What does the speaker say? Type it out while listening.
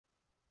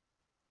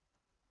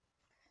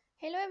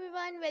Hello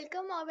everyone,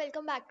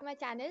 welcome back to my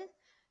channel.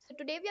 So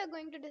today we are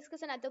going to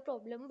discuss another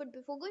problem, but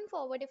before going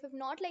forward, if you've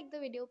not liked the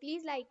video,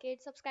 please like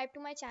it, subscribe to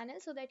my channel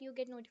so that you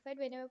get notified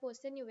whenever I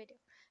post a new video.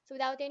 So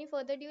without any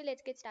further ado,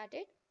 let's get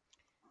started.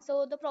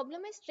 So the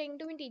problem is string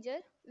to integer,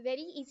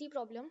 very easy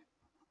problem.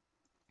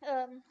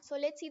 So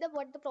let's see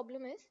what the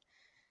problem is.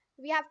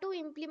 We have to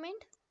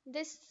implement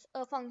this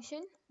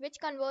function which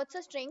converts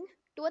a string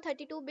to a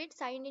 32-bit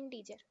signed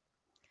integer.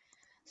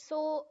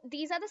 So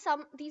these are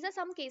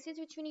some cases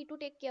which we need to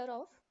take care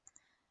of.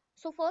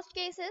 So first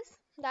case is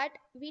that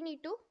we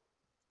need to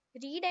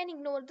read and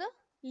ignore the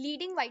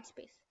leading white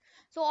space.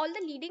 So all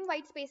the leading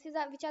white spaces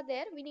which are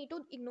there, we need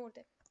to ignore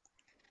them.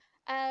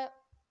 Uh,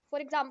 for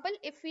example,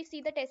 if we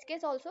see the test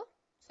case also,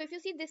 so if you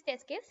see this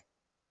test case,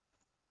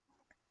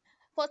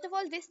 first of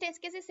all, this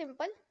test case is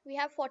simple. We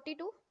have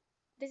 42.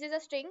 This is a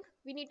string.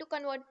 We need to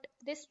convert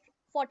this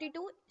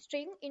 42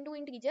 string into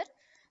integer.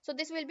 So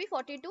this will be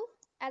 42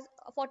 as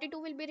 42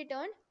 will be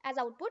returned as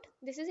output.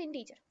 This is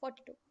integer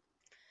 42.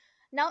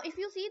 Now if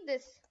you see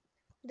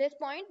this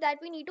point that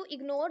we need to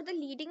ignore the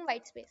leading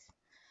white space.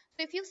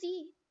 So if you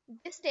see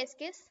this test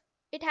case,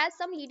 it has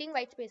some leading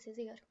white spaces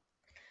here.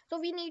 So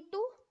we need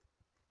to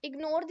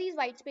ignore these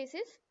white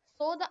spaces.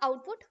 So the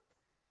output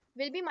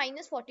will be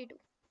minus 42.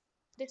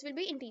 This will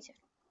be integer.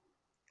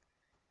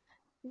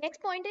 Next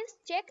point is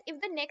check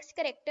if the next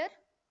character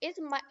is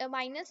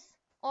minus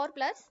or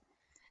plus.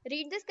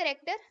 Read this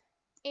character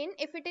in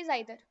if it is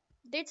either.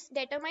 This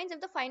determines if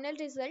the final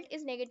result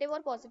is negative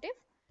or positive.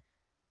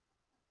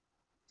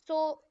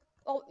 So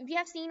we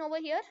have seen over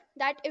here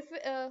that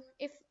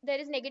if there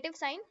is negative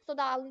sign, so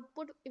the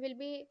output will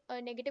be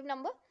a negative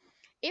number.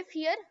 If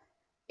here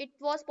it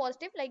was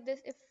positive like this,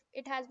 if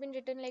it has been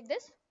written like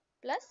this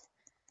plus,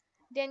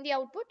 then the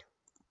output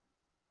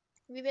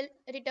we will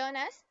return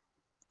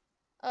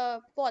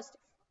as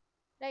positive,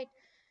 right?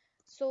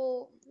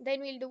 So then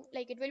we'll do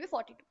like it will be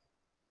 42.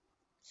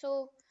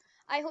 So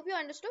I hope you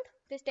understood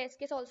this test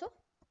case also.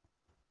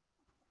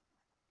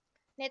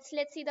 Let's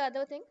see the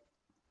other thing.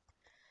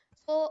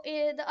 So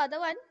the other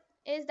one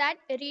is that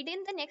read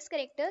in the next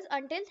characters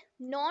until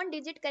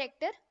non-digit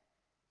character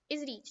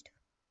is reached.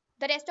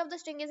 The rest of the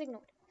string is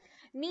ignored.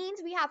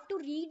 Means we have to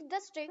read the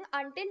string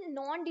until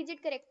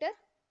non-digit character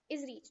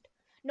is reached.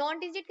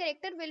 Non-digit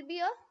character will be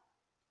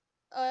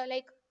a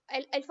like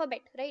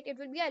alphabet, right? It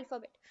will be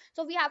alphabet.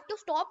 So we have to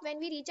stop when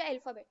we reach a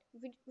alphabet.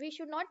 We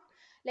should not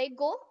like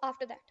go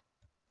after that.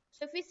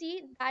 So if we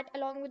see that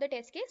along with the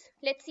test case,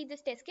 let's see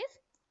this test case.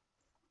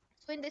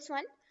 So in this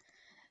one,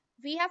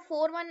 we have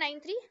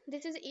 4193.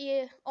 This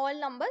is all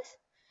numbers.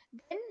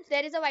 Then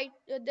there is a white.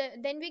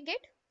 Then we get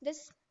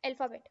this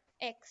alphabet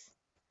X.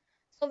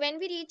 So when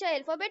we reach a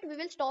alphabet, we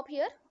will stop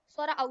here.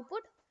 So our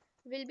output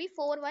will be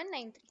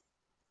 4193.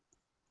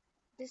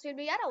 This will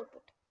be our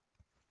output.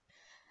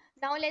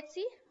 Now let's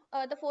see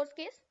the fourth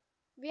case.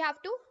 We have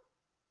to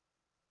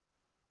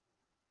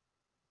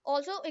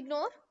also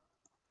ignore.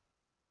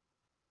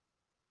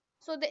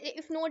 So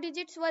if no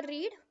digits were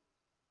read,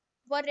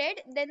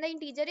 then the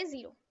integer is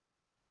 0.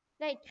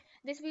 Right?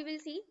 This we will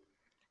see.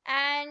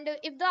 And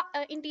if the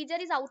integer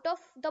is out of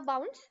the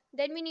bounds,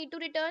 then we need to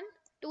return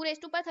 2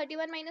 raised to power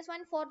 31 minus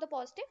 1 for the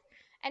positive,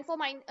 and for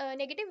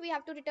negative we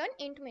have to return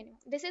int min.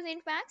 This is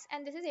int max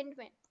and this is int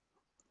min.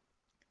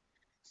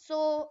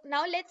 So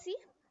now let's see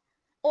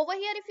over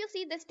here. If you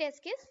see this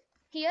test case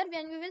here,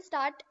 when we will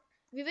start,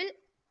 we will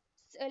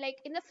like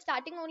in the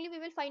starting only we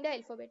will find a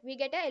alphabet. We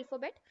get a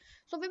alphabet,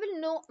 so we will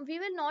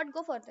not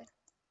go further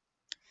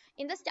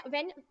in the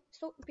when.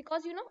 So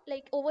because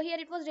like over here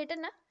it was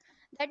written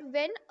that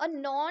when a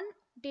non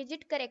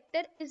digit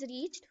character is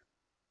reached,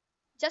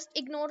 just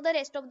ignore the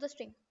rest of the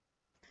string.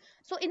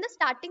 So in the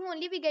starting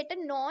only we get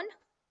a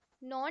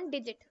non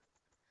digit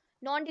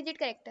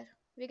character.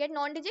 We get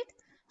non-digit.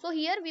 So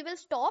here we will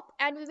stop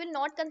and we will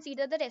not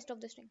consider the rest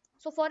of the string.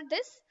 So for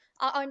this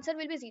our answer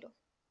will be 0.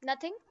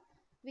 Nothing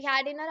we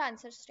had in our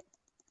answer string.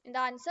 In the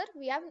answer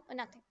we have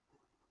nothing.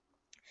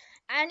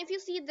 And if you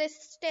see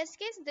this test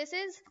case, this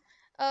is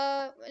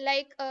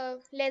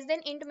less than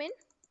int min.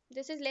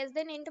 This is less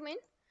than int min.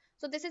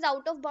 So this is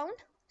out of bound.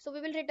 So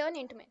we will return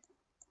int min.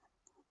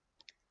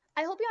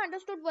 I hope you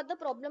understood what the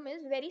problem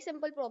is. Very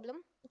simple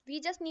problem.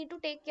 We just need to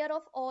take care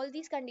of all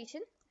these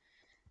conditions.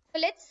 So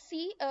let's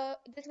see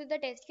this with the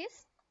test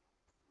case.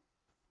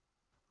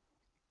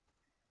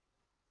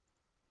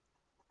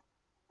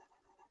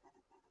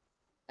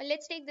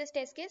 Let's take this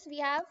test case. We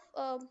have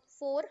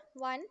 4,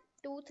 1,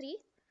 2, 3,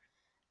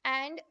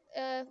 and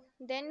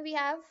then we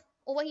have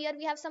over here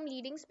we have some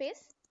leading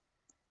space.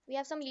 We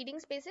have some leading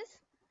spaces,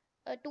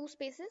 2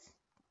 spaces,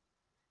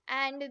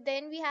 and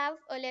then we have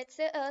let's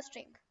say a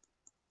string.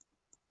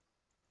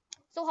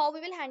 So how we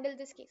will handle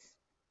this case?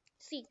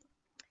 See,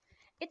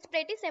 it's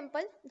pretty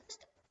simple.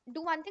 Just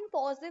do one thing,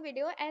 pause the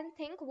video and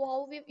think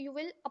how you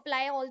will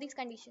apply all these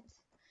conditions.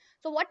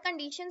 So what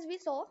conditions we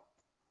saw?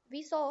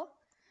 We saw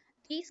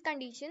these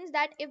conditions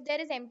that if there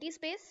is empty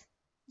space,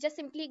 just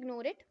simply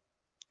ignore it.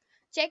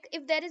 Check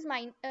if there is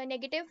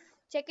negative.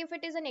 Check if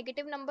it is a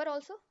negative number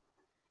also.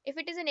 If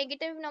it is a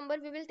negative number,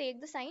 we will take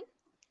the sign.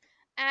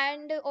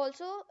 And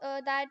also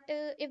that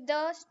if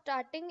the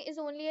starting is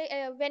only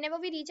whenever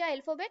we reach a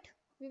alphabet,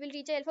 we will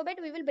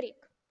break,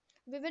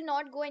 we will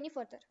not go any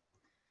further.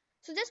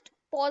 So just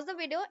pause the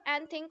video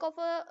and think of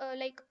a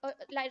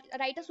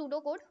write a pseudo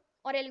code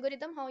or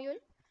algorithm how you will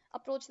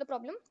approach the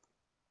problem.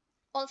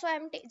 Also I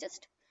am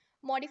just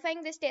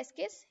modifying this test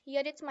case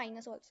here, it's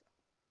minus also.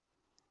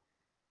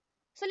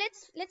 So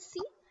let's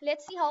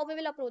see how we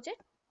will approach it.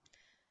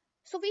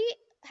 So we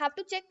have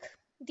to check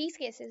these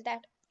cases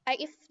that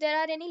if there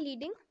are any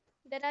leading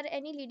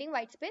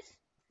white space,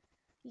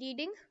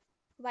 leading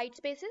white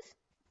spaces.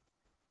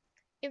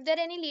 If there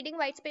are any leading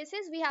white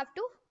spaces, we have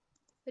to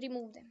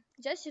remove them.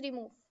 Just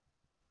remove.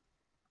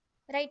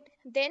 Right.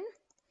 Then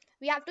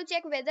we have to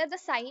check whether the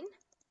sign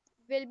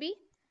will be,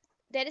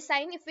 there is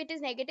sign if it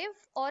is negative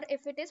or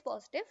if it is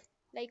positive.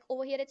 Like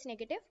over here it's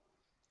negative.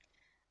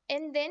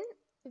 And then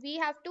we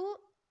have to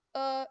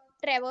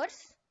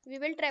traverse. We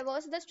will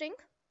traverse the string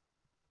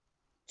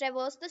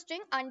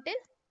until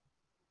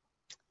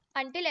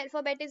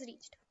alphabet is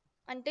reached.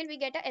 Until we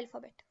get a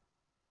alphabet.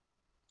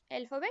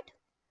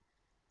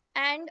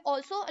 And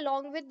also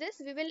along with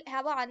this we will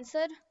have an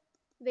answer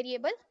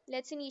variable.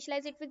 Let's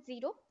initialize it with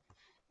 0.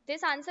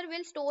 This answer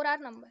will store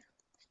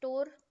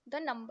the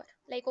number.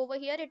 Like over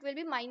here it will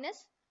be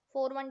minus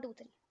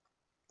 4123.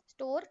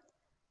 Store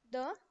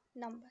the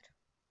number.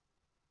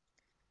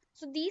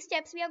 So these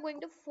steps we are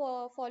going to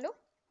follow.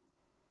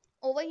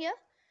 Over here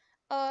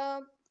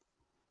uh,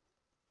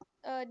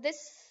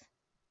 this,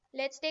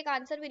 let's take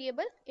answer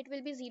variable, it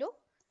will be 0,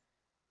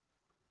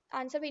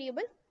 answer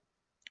variable.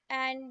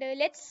 And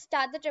let's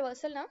start the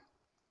traversal now.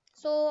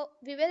 So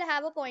we will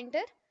have a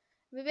pointer,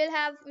 we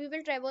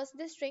will traverse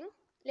this string.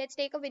 Let's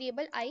take a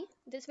variable I.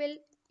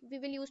 We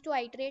will use to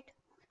iterate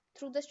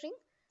through the string.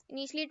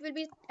 Initially it will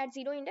be at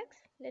 0 index.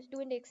 Let's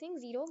do indexing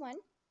 0 1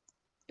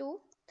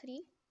 2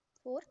 3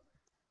 4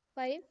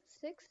 5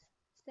 6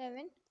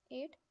 7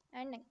 8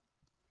 and 9.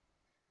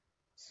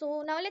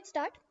 So now let's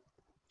start.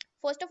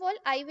 First of all,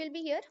 I will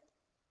be here.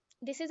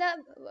 This is a,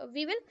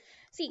 we will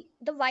see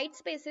the white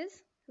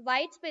spaces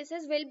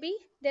will be,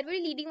 there will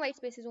be leading white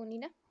spaces only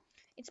na.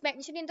 It's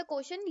mentioned in the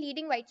question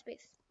leading white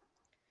space.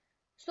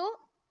 So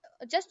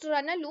just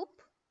run a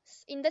loop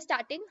in the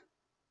starting,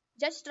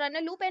 just run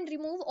a loop and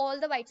remove all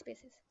the white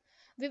spaces.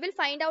 We will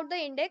find out the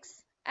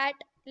index at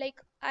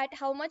at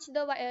how much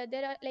there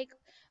are, like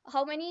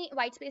how many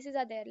white spaces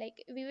are there.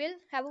 Like we will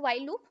have a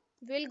while loop,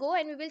 we will go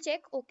and we will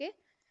check, okay,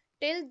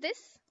 till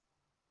this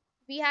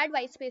we had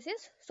white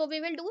spaces. So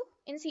we will do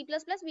in C++,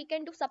 we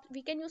can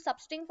use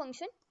substring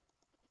function,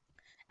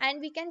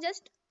 and we can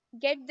just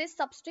get this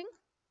string,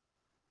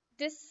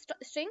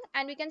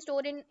 and we can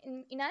store in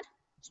our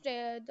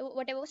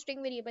whatever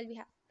string variable we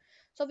have.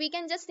 So we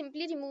can just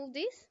simply remove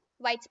these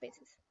white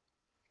spaces.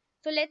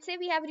 So let's say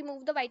we have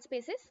removed the white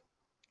spaces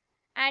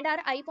and our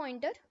I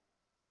pointer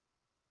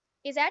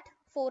is at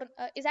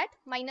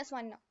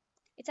 -1 now.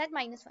 It's at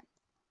 -1.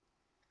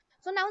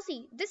 So now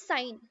see this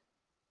sign,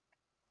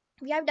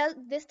 we have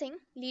done this thing,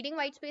 leading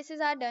white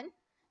spaces are done.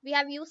 We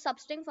have used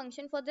substring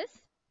function for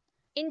this.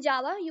 In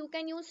Java you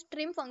can use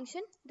trim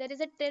function. There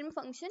is a trim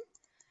function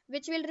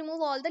which will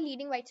remove all the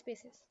leading white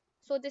spaces.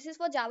 So this is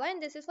for Java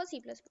and this is for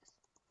C++.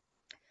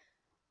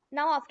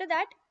 Now after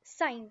that,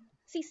 sign.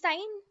 See,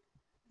 sign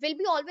will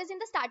be always in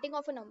the starting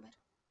of a number.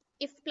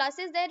 If plus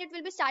is there, it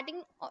will be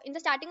starting in the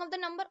starting of the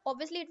number.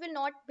 Obviously it will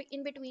not be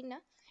in between.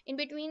 In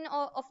between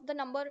of the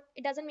number,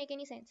 it doesn't make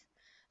any sense.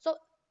 So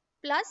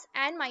plus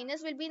and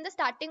minus will be in the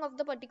starting of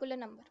the particular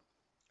number.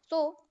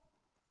 So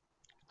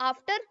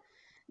after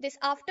this,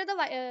 after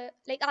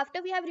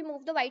we have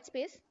removed the white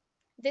space,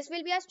 this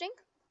will be a string.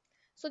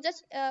 So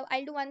just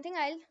I'll do one thing,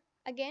 I'll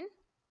again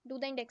do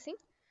the indexing.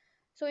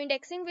 So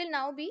indexing will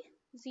now be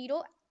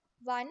 0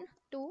 1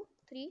 2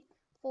 3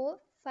 4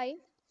 5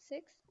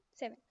 6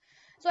 7.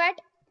 So at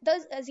the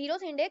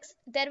zeroth index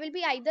there will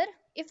be either,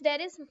 if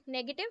there is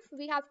negative,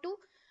 we have to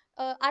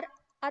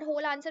our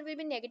whole answer will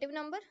be negative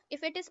number.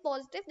 If it is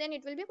positive, then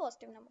it will be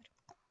positive number.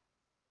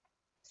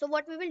 So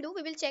what we will do,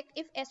 we will check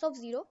if s of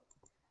 0,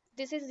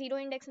 this is 0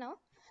 index now,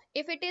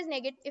 if it is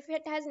negative, if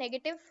it has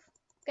negative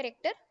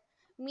character,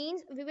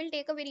 means we will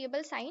take a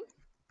variable sign,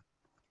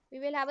 we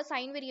will have a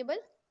sign variable,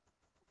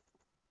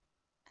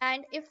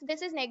 and if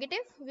this is negative,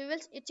 we will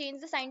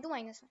change the sign to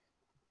 -1,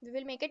 we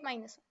will make it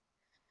 -1.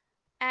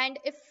 And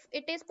if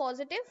it is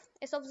positive,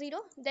 s of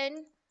 0,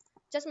 then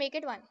just make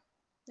it 1,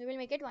 we will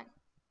make it 1.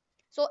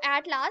 So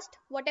at last,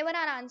 whatever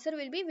our answer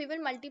will be, we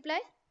will multiply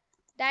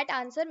that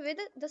answer with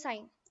the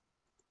sign.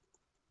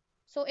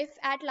 So if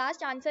at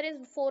last answer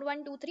is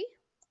 4123,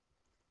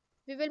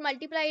 we will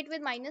multiply it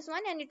with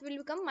 -1 and it will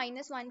become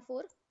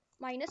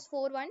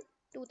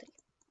 -4123.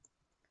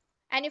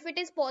 And if it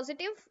is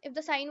positive, if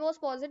the sign was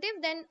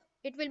positive, then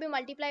it will be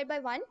multiplied by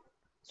 1,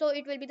 so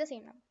it will be the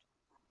same number.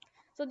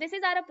 So this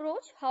is our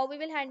approach how we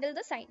will handle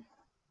the sign.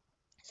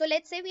 So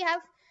let's say we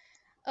have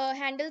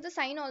handled the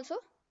sign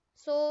also.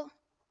 So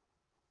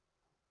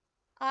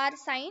our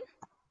sign,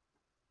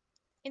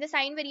 in the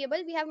sign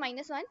variable we have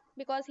 -1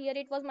 because here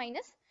it was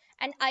minus,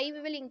 and I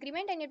we will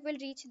increment and it will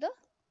reach the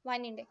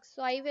 1 index.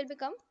 So I will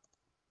become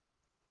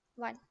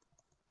 1.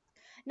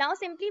 Now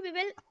simply we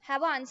will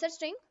have a answer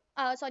string,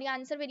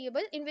 answer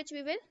variable, in which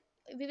we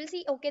will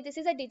see, okay, this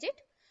is a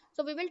digit,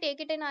 so we will take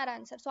it in our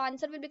answer. So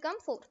answer will become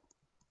 4.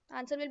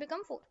 Answer will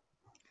become 4.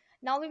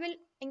 Now we will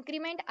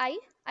increment I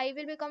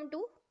will become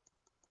 2.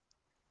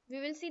 We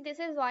will see this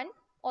is 1,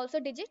 also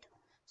digit.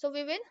 So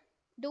we will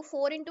do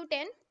 4 into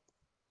 10.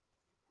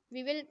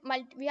 We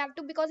have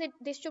to, because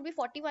this should be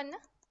 41 na?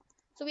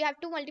 So we have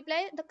to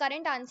multiply the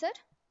current answer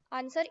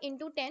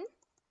into 10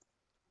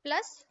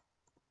 plus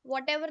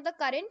whatever the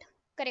current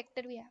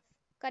character we have,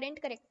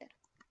 current character,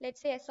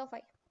 let's say s of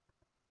I,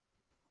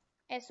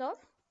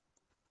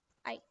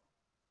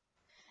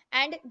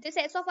 and this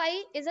s of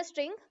I is a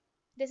string.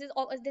 This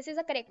is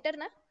a character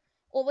na.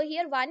 Over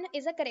here 1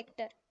 is a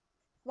character.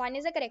 1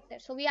 is a character,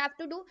 so we have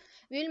to do,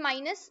 we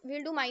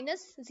will do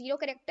minus 0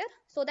 character,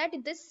 so that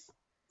this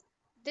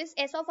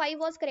s of I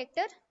was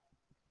character.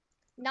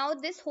 Now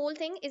this whole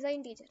thing is a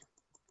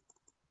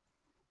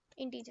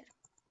integer.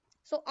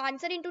 So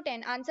answer into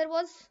 10, answer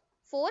was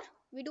 4.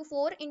 We do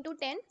 4 into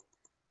 10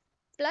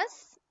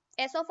 plus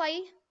s of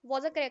I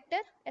was a character.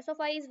 S of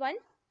I is 1.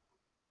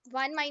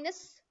 1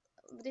 minus,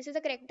 this is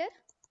a character,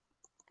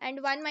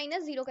 and 1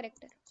 minus 0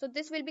 character. So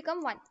this will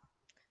become 1.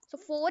 So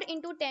 4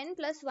 into 10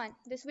 plus 1,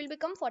 this will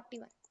become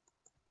 41.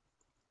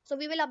 So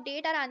we will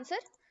update our answer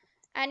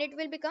and it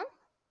will become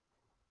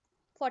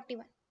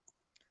 41.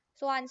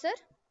 So answer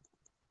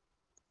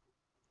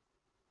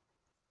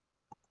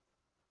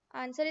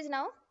is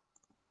now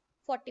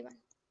 41.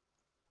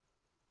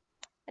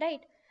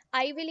 Right.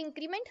 I will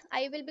increment,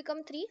 I will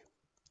become 3.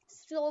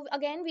 So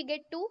again we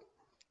get 2.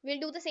 We'll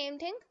do the same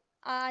thing.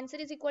 Answer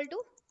is equal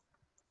to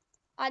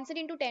answer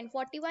into 10.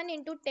 41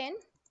 into 10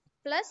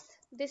 plus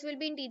this will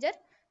be integer.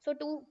 So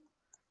 2.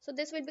 So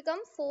this will become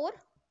 4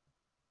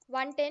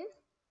 110.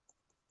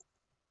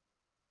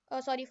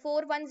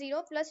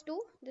 410 plus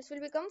 2. This will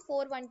become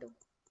 412.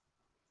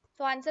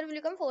 So answer will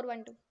become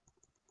 412.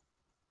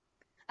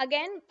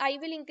 Again I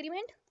will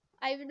increment.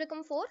 I will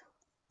become 4.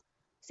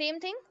 Same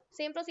thing,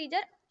 same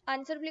procedure.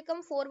 Answer will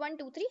become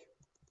 4123.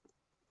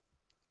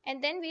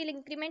 And then we will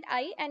increment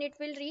I and it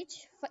will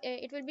reach,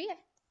 it will be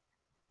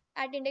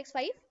at index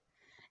 5.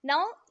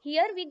 Now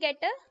here we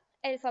get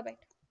a alphabet.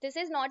 This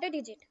is not a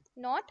digit,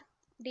 not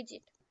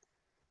digit.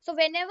 So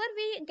whenever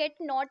we get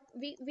not,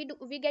 we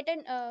get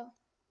an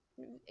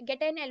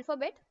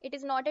alphabet, it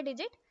is not a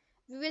digit,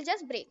 we will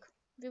just break.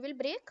 We will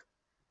break,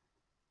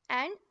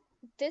 and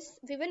this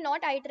we will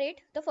not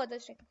iterate the further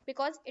string,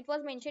 because it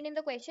was mentioned in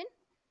the question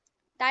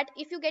that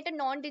if you get a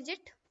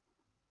non-digit,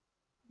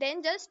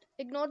 then just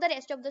ignore the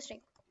rest of the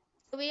string.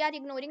 So we are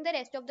ignoring the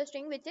rest of the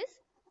string which is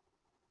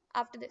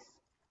after this.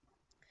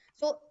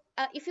 So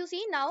if you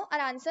see now our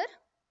answer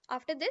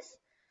after this,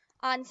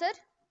 answer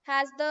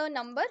has the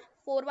number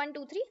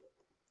 4123,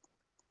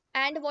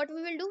 and what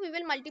we will do, we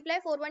will multiply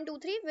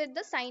 4123 with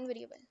the sign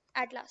variable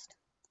at last,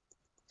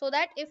 so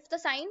that if the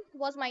sign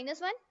was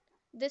 -1,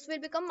 this will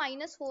become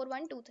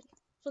 -4123.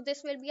 So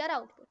this will be our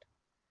output,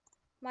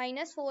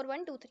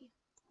 -4123.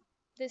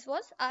 This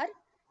was our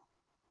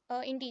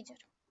integer.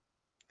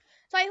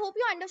 So I hope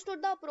you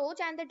understood the approach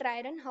and the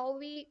dry run, how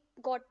we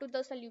got to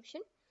the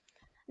solution.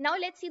 Now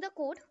let's see the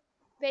code.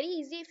 Very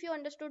easy if you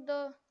understood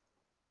the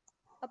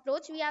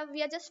approach. We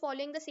are just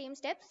following the same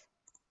steps.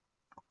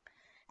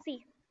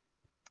 See,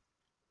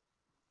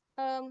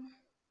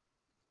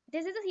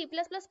 this is a C++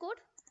 code.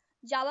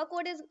 Java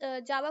code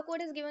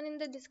is given in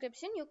the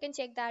description. You can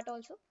check that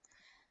also.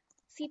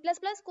 C++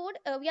 code,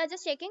 we are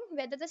just checking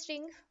whether the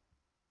string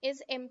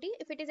is empty.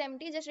 If it is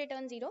empty, just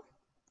return 0,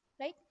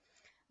 right?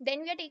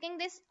 Then we are taking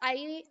this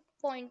I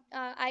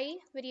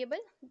variable.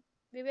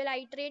 We will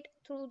iterate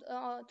through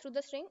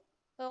the string,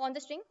 on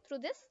the string through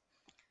this,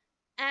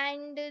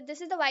 and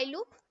this is the while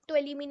loop to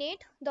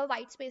eliminate the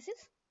white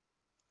spaces.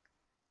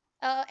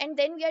 And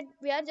then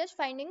we are just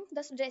finding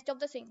the rest of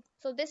the string.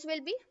 So this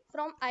will be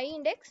from I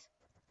index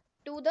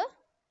to the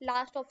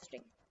last of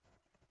string.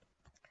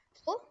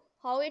 So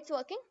how it's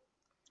working?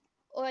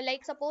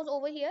 Like suppose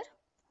over here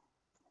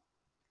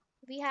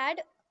we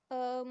had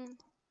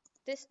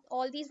this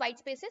all these white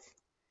spaces,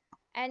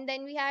 and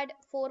then we had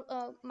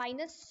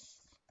minus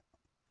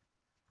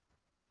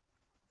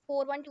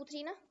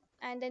 4123 na,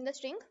 and then the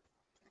string.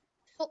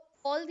 So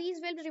all these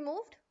will be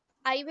removed.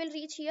 I will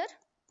reach here,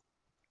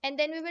 and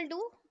then we will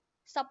do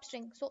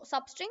substring. So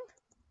substring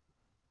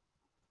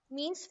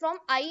means from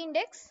I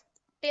index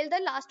till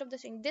the last of the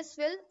string. This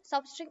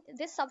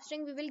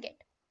substring we will get,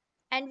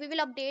 and we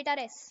will update our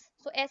s.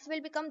 So s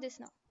will become this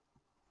now.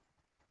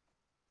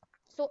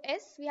 So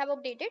s we have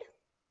updated,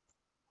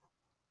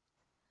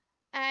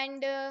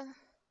 and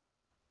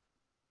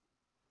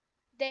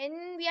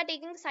then we are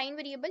taking sign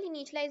variable,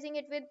 initializing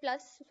it with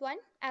 +1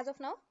 as of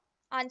now,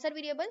 answer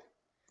variable,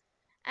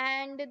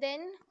 and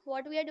then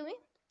what we are doing,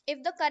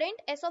 if the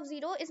current s of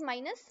 0 is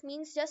minus,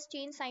 means just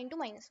change sign to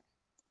 -1,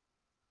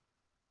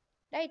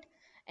 right?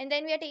 And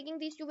then we are taking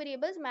these two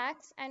variables,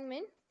 max and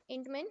min,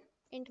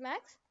 int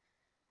max,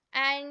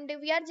 and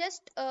we are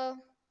just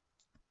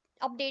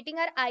updating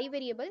our I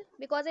variable,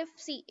 because if,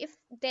 see, if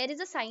there is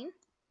a sign,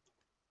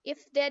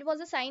 if there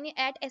was a sign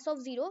at s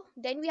of 0,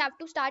 then we have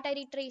to start our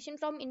iteration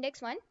from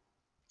index 1.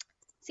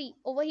 See,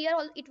 over here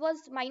it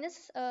was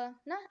minus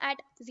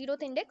at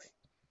 0th index,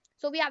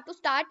 so we have to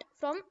start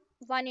from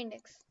 1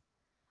 index.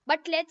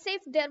 But let's say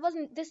if there was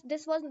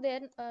this was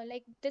there,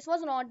 like this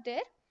was not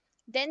there,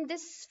 then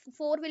this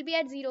 4 will be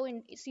at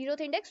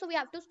 0th index, so we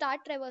have to start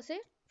traversing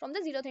from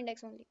the 0th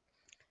index only.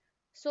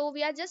 So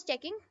we are just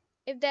checking,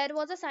 if there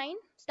was a sign,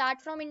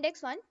 start from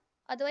index 1,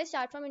 otherwise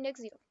start from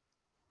index 0,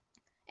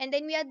 and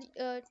then we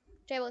are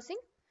traversing.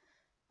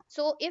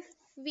 So if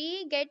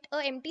we get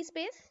a empty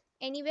space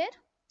anywhere,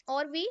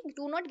 or we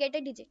do not get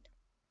a digit,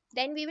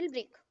 then we will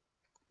break.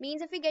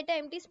 Means if we get an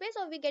empty space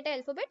or we get an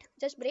alphabet,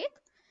 just break.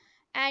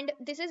 And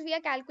this is, we are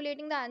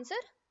calculating the answer.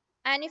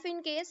 And if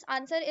in case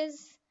answer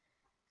is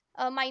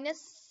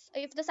minus,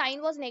 if the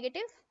sign was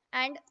negative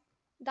and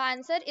the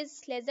answer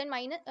is less than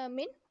minus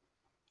min,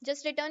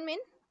 just return min,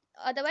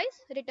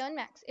 otherwise return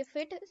max if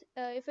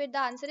the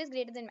answer is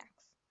greater than max.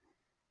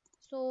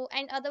 So,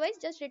 and otherwise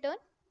just return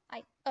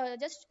I,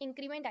 just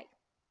increment I.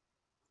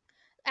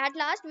 At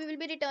last we will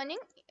be returning,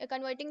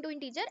 converting to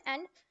integer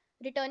and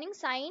returning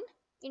sign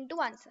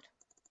into answer,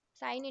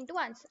 sign into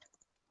answer.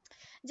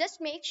 Just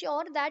make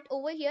sure that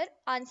over here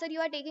answer you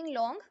are taking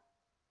long,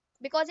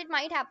 because it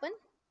might happen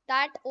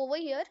that over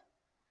here,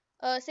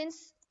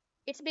 since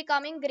it's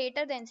becoming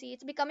greater than, see,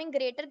 it's becoming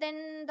greater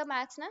than the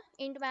max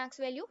int max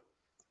value,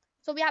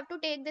 so we have to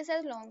take this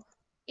as long.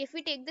 If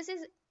we take this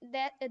is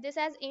that this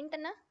as int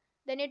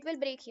then it will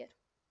break here.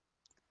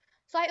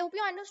 So I hope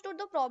you understood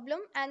the problem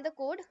and the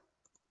code.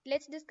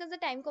 Let's discuss the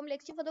time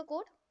complexity for the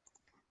code.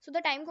 So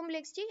the time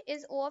complexity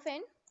is O of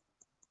n,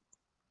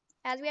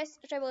 as we are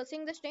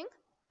traversing the string,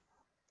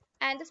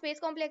 and the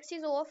space complexity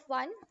is O of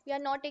 1. We are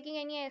not taking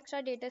any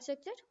extra data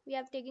structure, we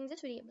are taking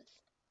just variables.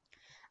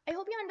 I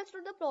hope you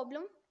understood the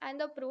problem and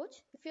the approach.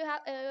 If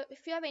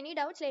you have any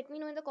doubts, let me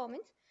know in the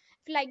comments.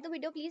 If you like the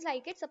video, please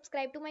like it,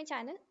 subscribe to my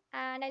channel,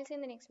 and I'll see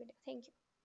you in the next video. Thank you.